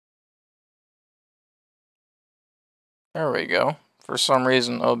There we go. For some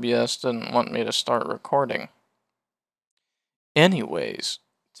reason, OBS didn't want me to start recording. Anyways,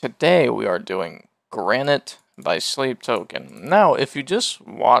 today we are doing Granite by Sleep Token. Now, if you just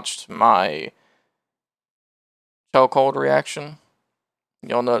watched my chokehold reaction,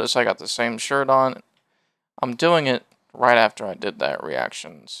 you'll notice I got the same shirt on. I'm doing it right after I did that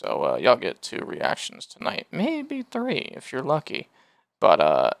reaction, so y'all get 2 reactions tonight. Maybe 3 if you're lucky.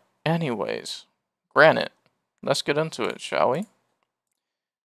 But anyways, Granite. Let's get into it, shall we?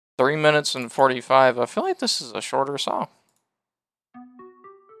 3 minutes and 45. I feel like this is a shorter song.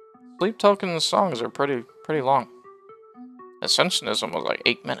 Sleep Token's songs are pretty long. Ascensionism was like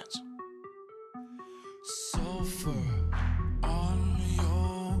 8 minutes. Sulfur on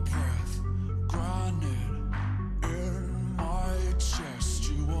your breath, granite in my chest.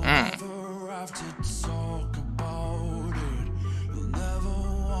 You will never have to talk about it. You'll never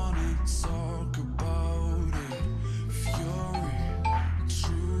want to talk about it. Fury,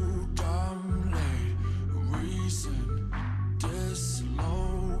 too damn late. Reason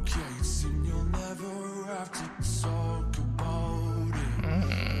dislocates, and you'll never have to talk about it.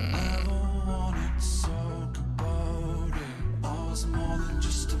 Never want to talk about it. I was more than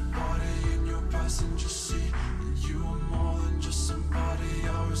just a body in your passenger seat, and you were more than just somebody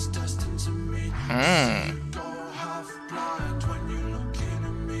I was destined to meet. You go half blind when you're looking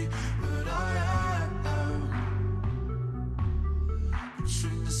at me, but I am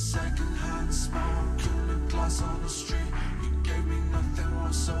between the second-hand smoke and the glass on the street. You gave me nothing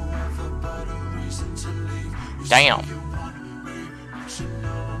whatsoever but a reason to leave. You Damn. say you want me, but you know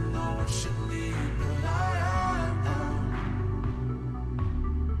I'm not what you need, but I am.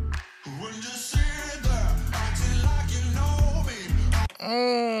 When you sit there acting like you know me,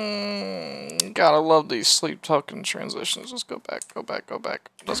 Gotta love these Sleep Token transitions. Let's go back.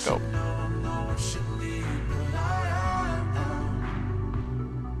 Let's go. know I'm not what you need, but I am.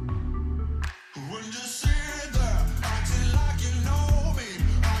 When you sit there acting like you know me,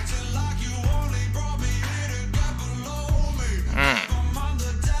 acting like you only brought me here to get below me. I'm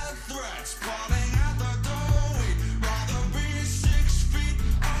under death threats, plotting at the doorway. Rather be 6 feet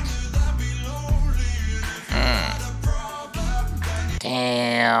under than be lonely. And if you had a problem, then you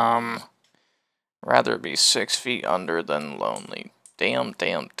Damn. Rather be 6 feet under than lonely. Damn.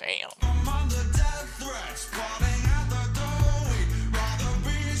 I'm under death threats, plotting at the doorway. Rather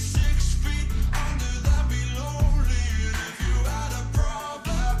be 6 feet under than be lonely. And if you had a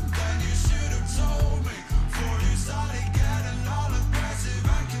problem, then you should have told me. Before you started getting all aggressive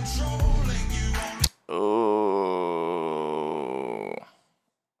and controlling, you only Ooh.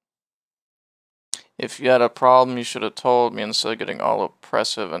 If you had a problem, you should have told me instead of getting all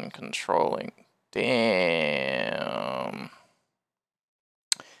oppressive and controlling. Damn.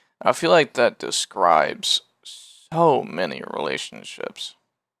 I feel like that describes so many relationships.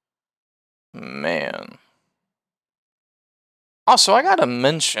 Man. Also, I gotta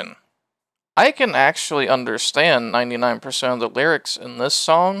mention, I can actually understand 99% of the lyrics in this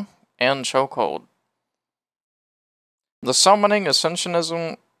song and Chokehold. The summoning,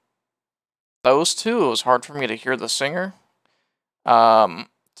 Ascensionism, those two, it was hard for me to hear the singer.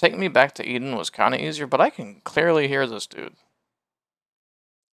 Take Me Back to Eden was kind of easier, but I can clearly hear this dude.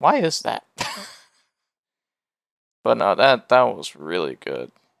 Why is that? But no, that was really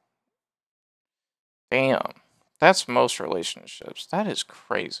good. Damn. That's most relationships. That is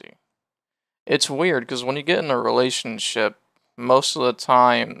crazy. It's weird, because when you get in a relationship, most of the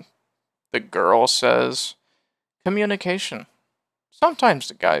time, the girl says, communication. Sometimes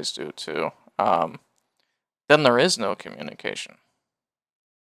the guys do, too. Then there is no communication.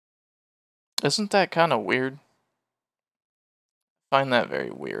 Isn't that kind of weird? I find that very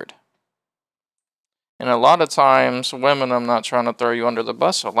weird. And a lot of times, women, I'm not trying to throw you under the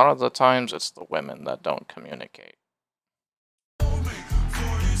bus, a lot of the times it's the women that don't communicate. told me.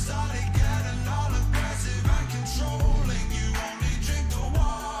 Before you started getting all aggressive and controlling, you only drink the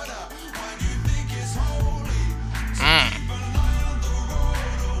water when you think it's holy. So keep an eye on the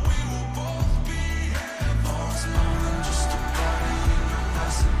road, or we will both be here. I was more than just a body in your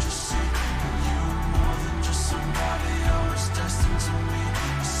passenger seat, and you were more than just somebody I was destined to meet.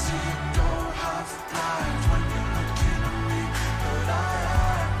 You see it go half blind when you're looking at me, but I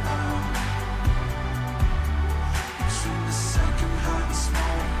am between the second-hand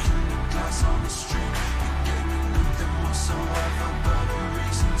smoke and the glass on the street. You gave me nothing whatsoever but a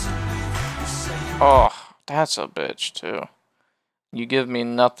reason to leave. You say you Oh, that's a bitch, too. You give me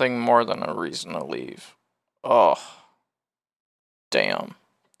nothing more than a reason to leave. Oh. Damn.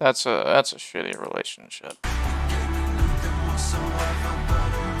 That's a shitty relationship. gave me nothing whatsoever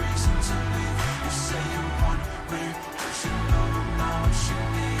but a reason to leave. You say you want me,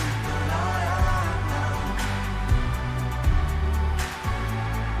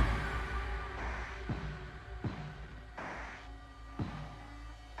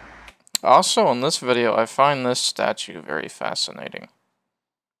 Also, in this video, I find this statue very fascinating.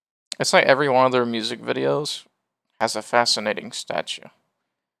 It's like every one of their music videos has a fascinating statue.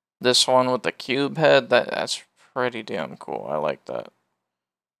 This one with the cube head, that's pretty damn cool. I like that.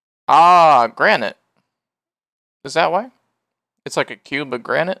 Ah, granite. Is that why? It's like a cube of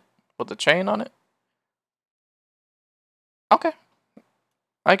granite with a chain on it? Okay.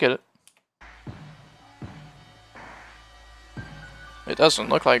 I get it. It doesn't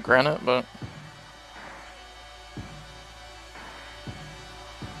look like granite, but...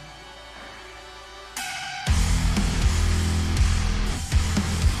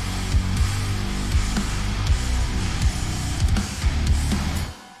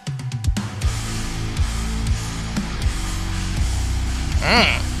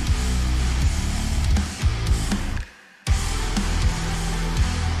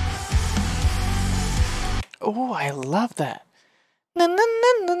 Oh, I love that.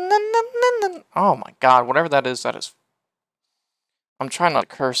 Oh my god, whatever that is, that is... I'm trying not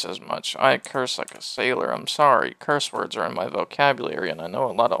to curse as much. I curse like a sailor. I'm sorry. Curse words are in my vocabulary, and I know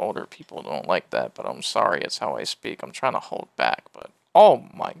a lot of older people don't like that, but I'm sorry. It's how I speak. I'm trying to hold back, but... Oh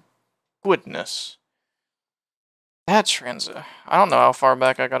my goodness. That transit. I don't know how far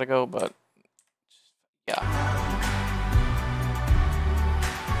back I gotta go, but... Yeah.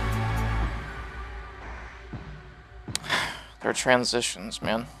 Their transitions,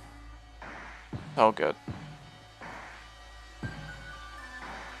 man. So good.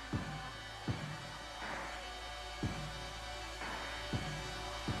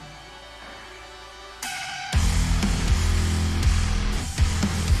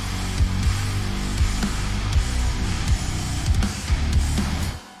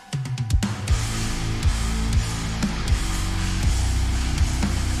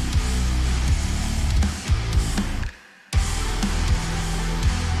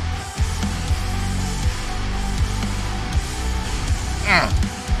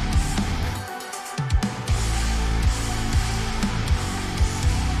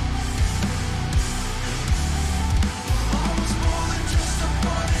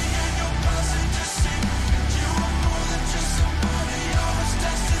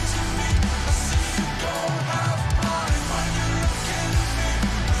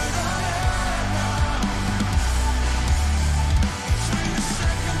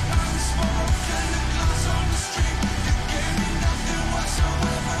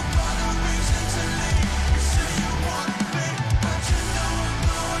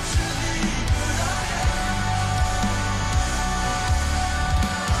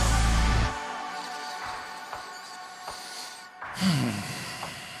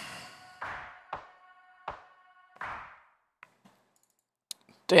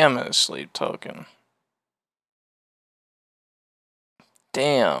 Damn it, sleep token.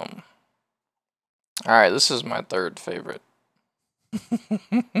 Damn. Alright, this is my third favorite.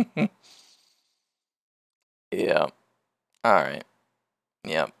 Yeah. Alright.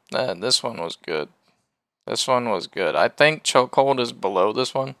 Yep. This one was good. This one was good. I think Chokehold is below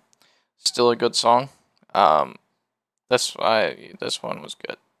this one. Still a good song. This one was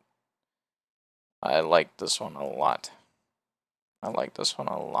good. I like this one a lot. I like this one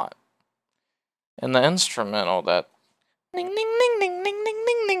a lot. And the instrumental, that ding ding ding ding ding ding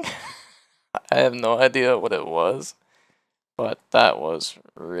ding ding. I have no idea what it was, but that was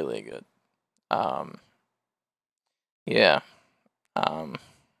really good. Yeah.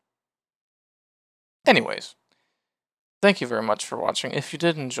 Anyways, thank you very much for watching. If you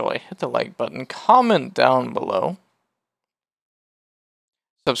did enjoy, hit the like button, comment down below.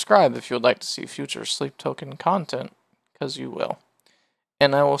 Subscribe if you would like to see future Sleep Token content, because you will.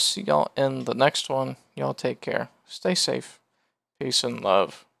 And I will see y'all in the next one. Y'all take care. Stay safe. Peace and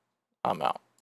love. I'm out.